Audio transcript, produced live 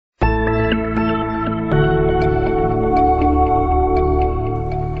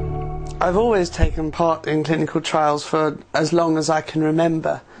I've always taken part in clinical trials for as long as I can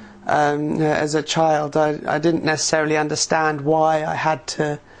remember. As a child, I didn't necessarily understand why I had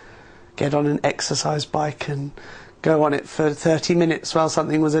to get on an exercise bike and go on it for 30 minutes while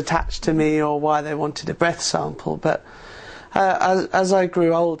something was attached to me, or why they wanted a breath sample. But as I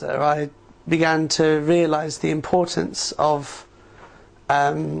grew older, I began to realise the importance of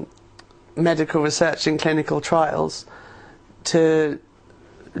medical research and clinical trials to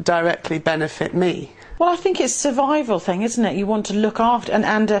directly benefit me. Well, I think it's a survival thing, isn't it? You want to look after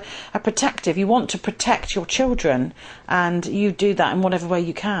and a protective. You want to protect your children, and you do that in whatever way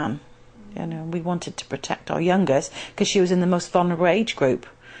you can. You know, we wanted to protect our youngest because she was in the most vulnerable age group.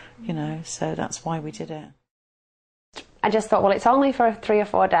 You know, so that's why we did it. I just thought, well, it's only for 3 or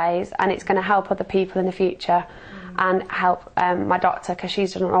 4 days, and it's going to help other people in the future, and help my doctor, because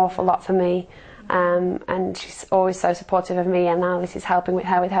she's done an awful lot for me. And she's always so supportive of me, and now this is helping with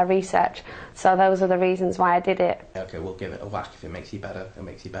her research. So those are the reasons why I did it. Okay, we'll give it a whack. If it makes you better, it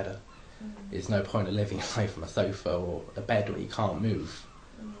makes you better. There's no point in living your life from a sofa or a bed where you can't move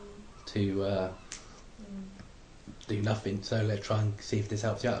to do nothing. So let's try and see if this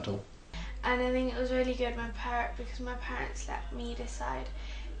helps you out at all. And I think it was really good because my parents let me decide.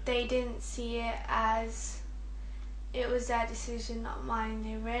 They didn't see it as it was their decision, not mine.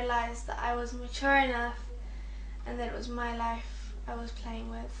 They realised that I was mature enough and that it was my life I was playing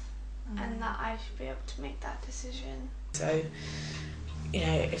with, and that I should be able to make that decision. So, you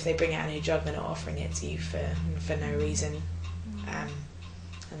know, if they bring out a new drug, they're not offering it to you for no reason.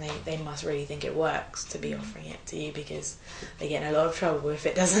 And they must really think it works to be offering it to you, because they get in a lot of trouble if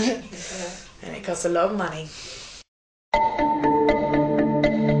it doesn't. And it costs a lot of money.